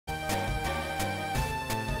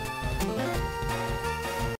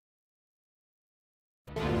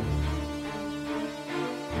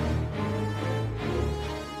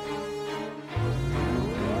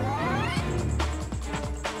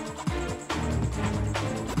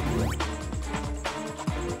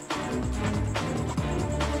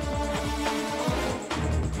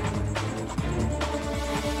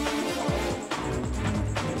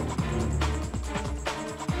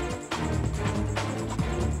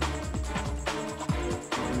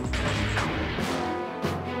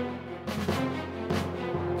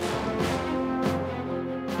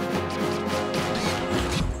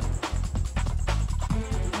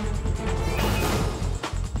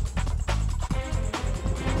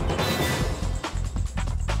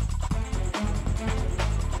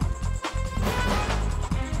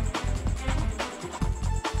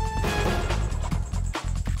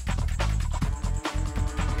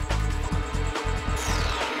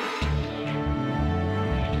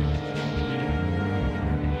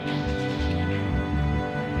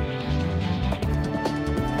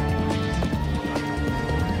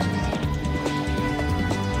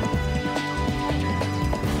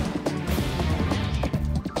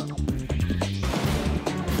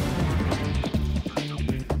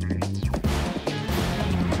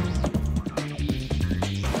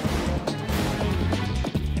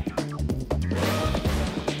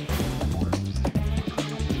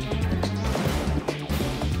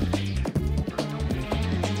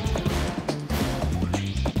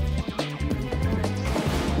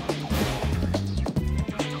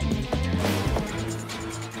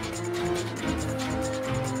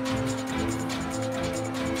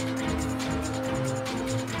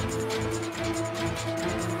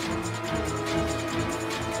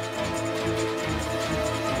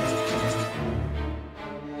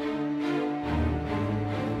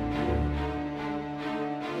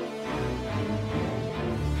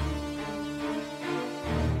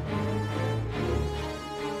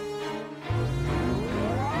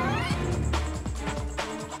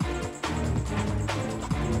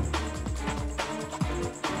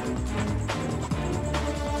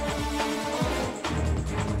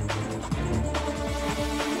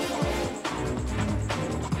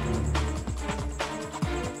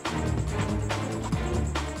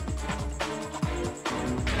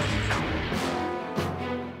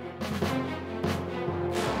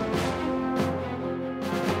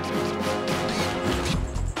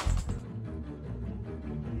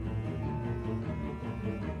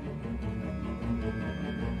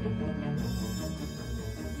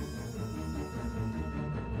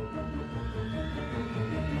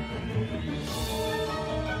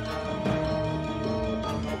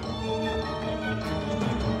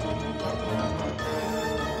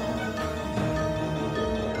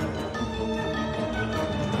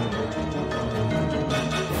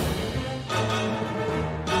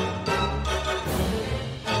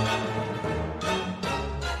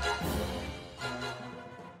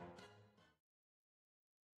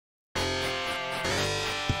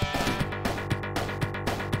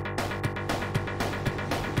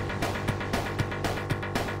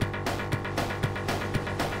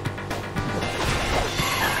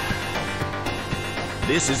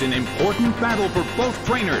This is an important battle for both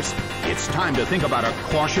trainers. It's time to think about a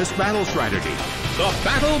cautious battle strategy. The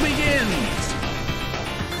battle begins!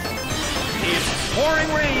 It's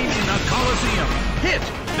pouring rain in the Colosseum. Hit!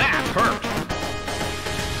 That hurt!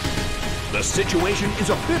 The situation is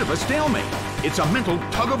a bit of a stalemate. It's a mental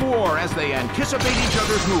tug-of-war as they anticipate each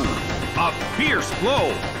other's move. A fierce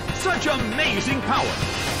blow. Such amazing power.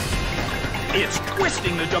 It's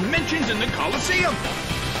twisting the dimensions in the Colosseum.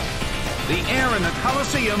 The air in the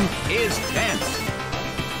Colosseum is tense.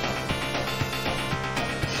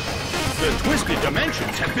 The twisted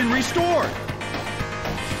dimensions have been restored.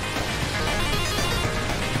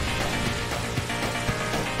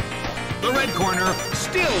 The red corner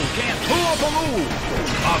still can't pull off a move.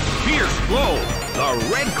 A fierce blow.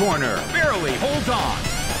 The red corner barely holds on.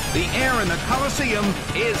 The air in the Colosseum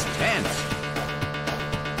is tense.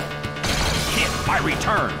 Hit by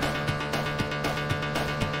return.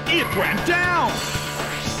 It went down.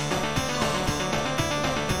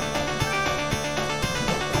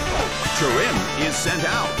 Cherrim is sent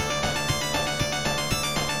out.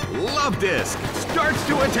 Luvdisc starts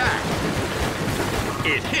to attack.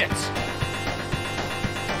 It hits.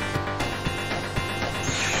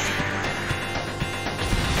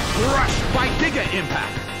 Crushed by Giga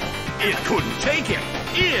Impact. It couldn't take him.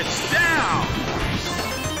 It's down.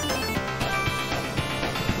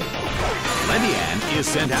 Ledian is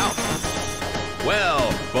sent out.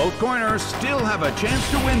 Well, both corners still have a chance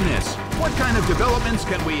to win this. What kind of developments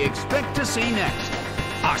can we expect to see next?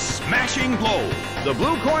 A smashing blow. The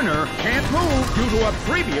blue corner can't move due to a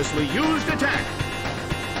previously used attack.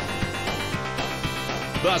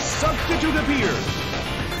 The substitute appears.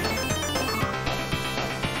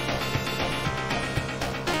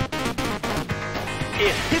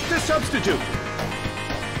 It hit the substitute.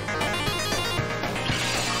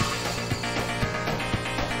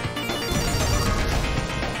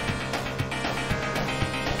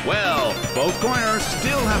 Well, both corners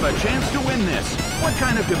still have a chance to win this. What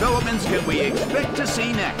kind of developments can we expect to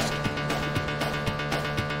see next?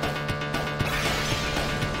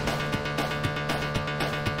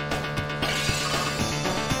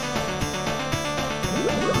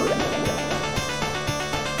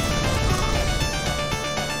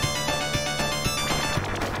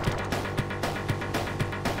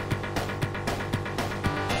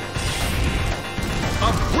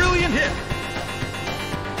 A brilliant hit!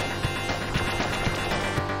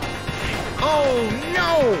 Oh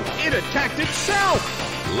no! It attacked itself!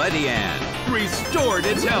 Ledian restored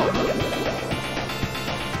its health.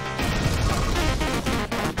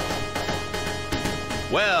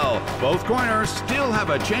 Well, both corners still have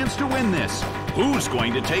a chance to win this. Who's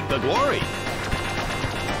going to take the glory?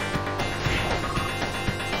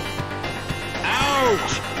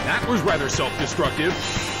 Ouch! That was rather self-destructive.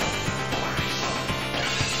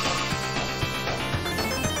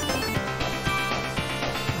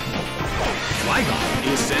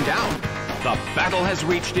 Flygon is sent out. The battle has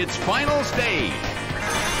reached its final stage.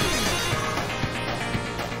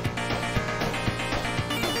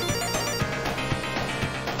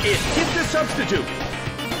 It hit the substitute.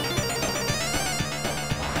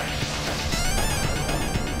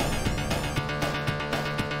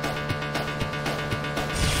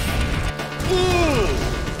 Ooh!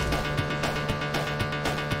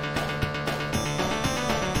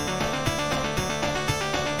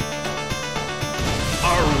 A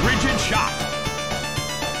rigid shot.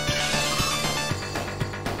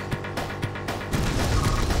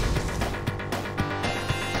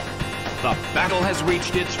 The battle has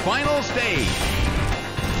reached its final stage.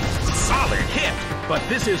 Solid hit, but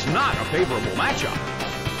this is not a favorable matchup.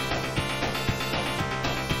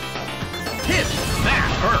 Hit!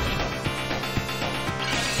 That hurt!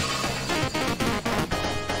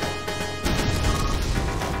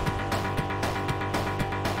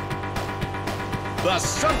 The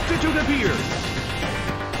substitute appears.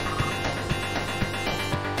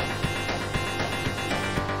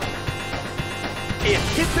 It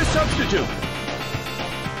hit the substitute.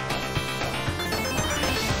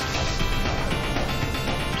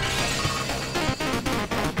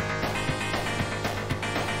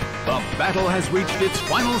 The battle has reached its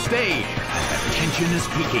final stage, and the tension is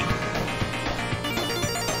peaking.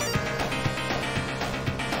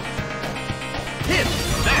 Hit!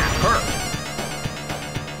 That hurt!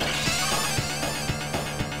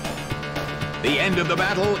 The end of the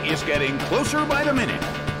battle is getting closer by the minute.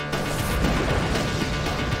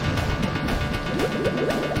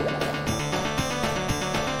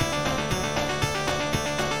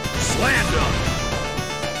 Slammed him.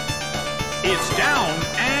 It's down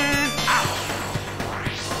and out.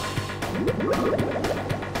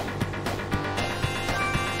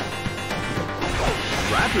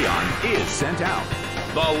 Drapion is sent out.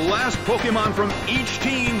 The last Pokémon from each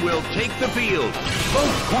team will take the field.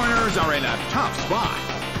 Both corners are in a tough spot.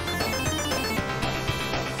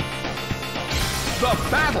 The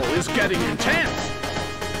battle is getting intense.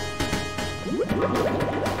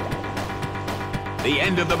 The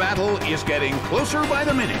end of the battle is getting closer by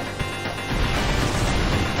the minute.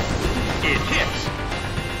 It hits.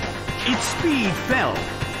 Its speed fell.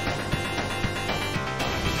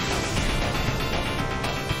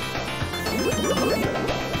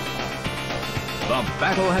 The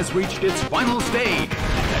battle has reached its final stage,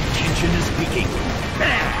 and the tension is peaking.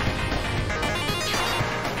 Bam!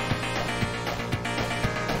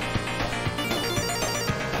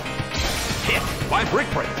 Hit by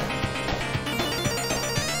Brick Break.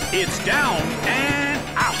 It's down and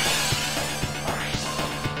out.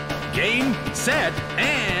 Game, set,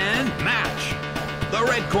 and match. The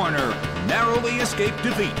red corner narrowly escaped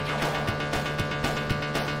defeat.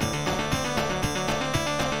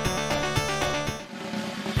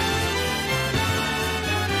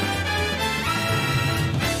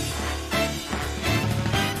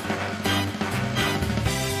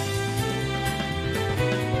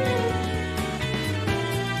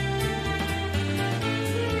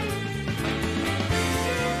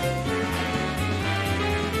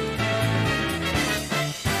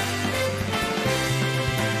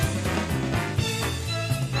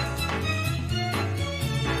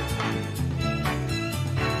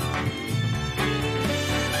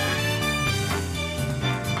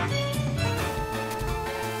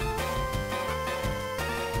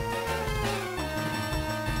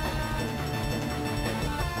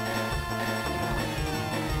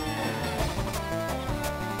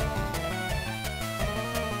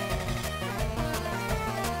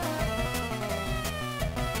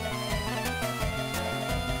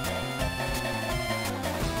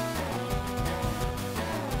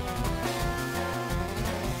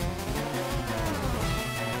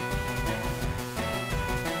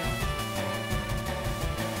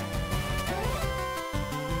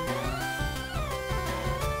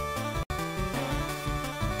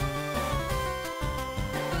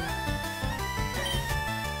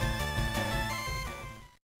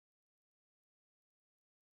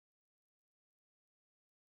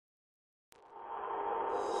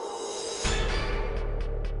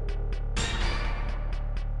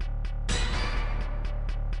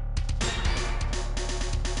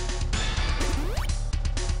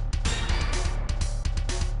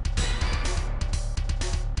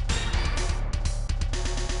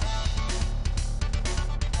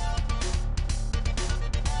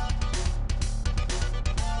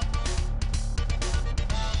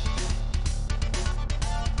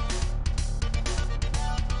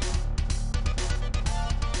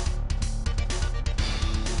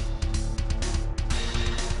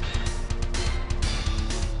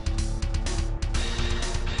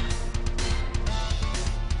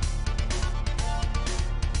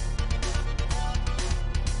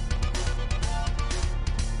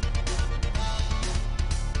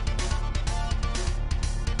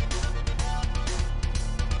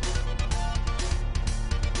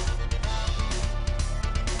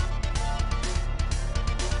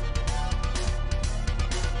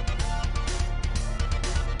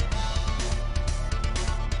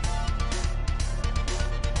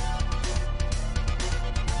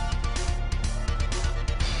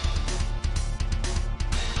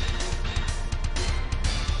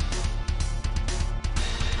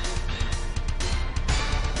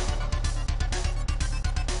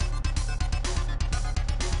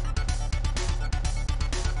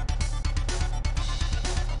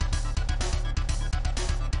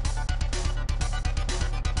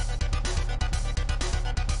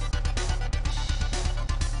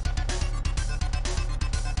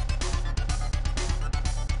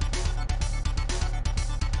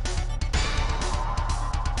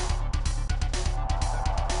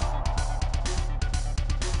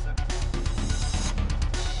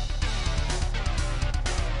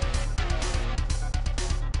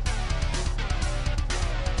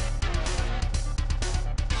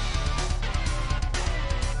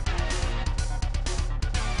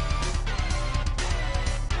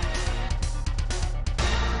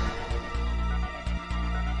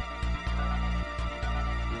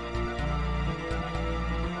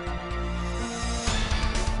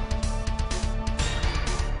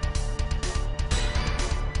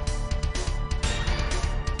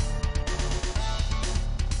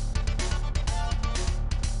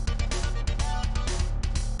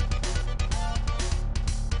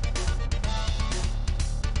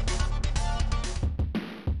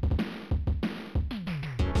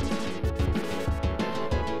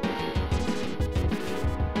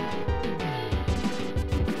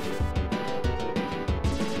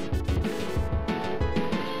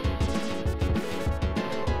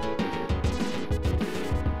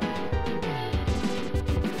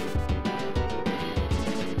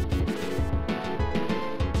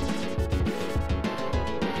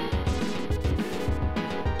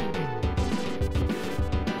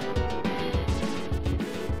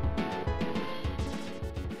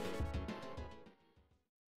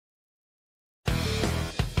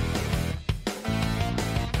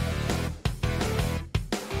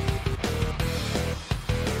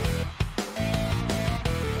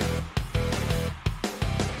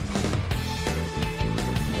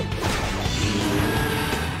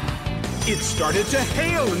 It started to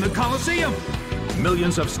hail in the Colosseum.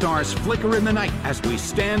 Millions of stars flicker in the night as we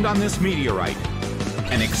stand on this meteorite.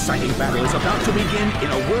 An exciting battle is about to begin in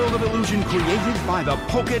a world of illusion created by the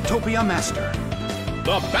Poketopia Master.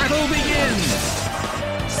 The battle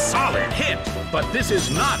begins! Solid hit, but this is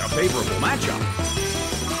not a favorable matchup.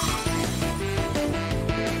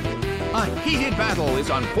 A heated battle is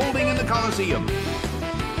unfolding in the Colosseum.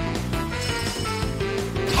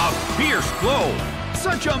 A fierce blow!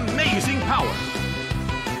 Such amazing power!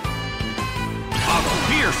 A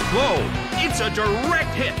fierce blow! It's a direct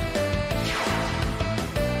hit!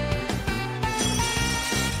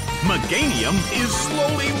 Meganium is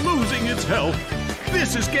slowly losing its health.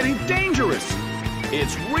 This is getting dangerous.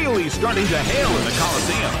 It's really starting to hail in the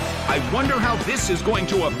Colosseum. I wonder how this is going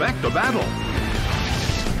to affect the battle.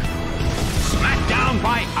 Smacked down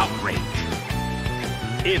by Outrage.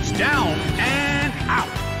 It's down and out.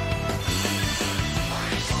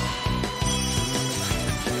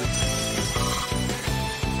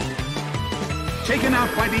 Taken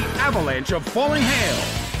out by the avalanche of falling hail.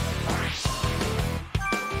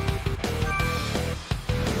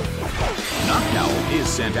 Noctowl is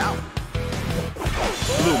sent out.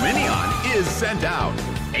 Lumineon is sent out.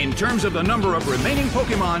 In terms of the number of remaining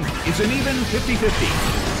Pokémon, it's an even 50-50.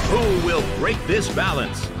 Who will break this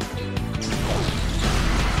balance?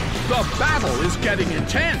 The battle is getting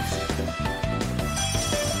intense.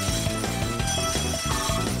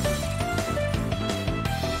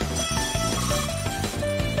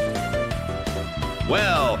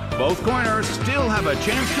 Well, both corners still have a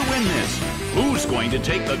chance to win this. Who's going to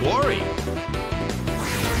take the glory?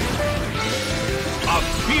 A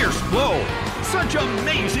fierce blow! Such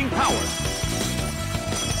amazing power!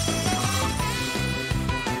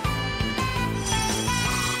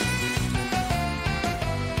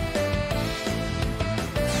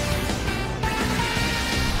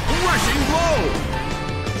 Rushing blow!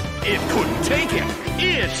 It couldn't take it!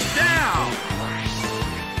 It's down!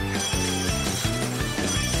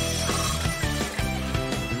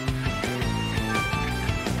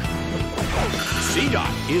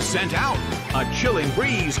 Seedot is sent out. A chilling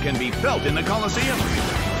breeze can be felt in the Colosseum.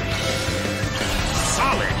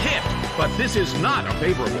 Solid hit, but this is not a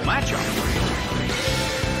favorable matchup.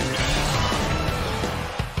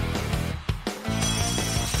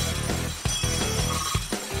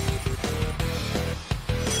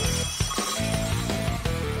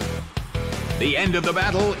 The end of the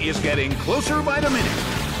battle is getting closer by the minute.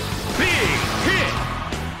 Big hit!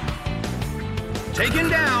 Taken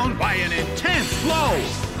down by an intense blow.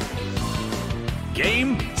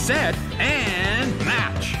 Game, set, and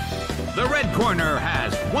match. The red corner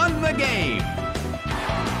has won the game.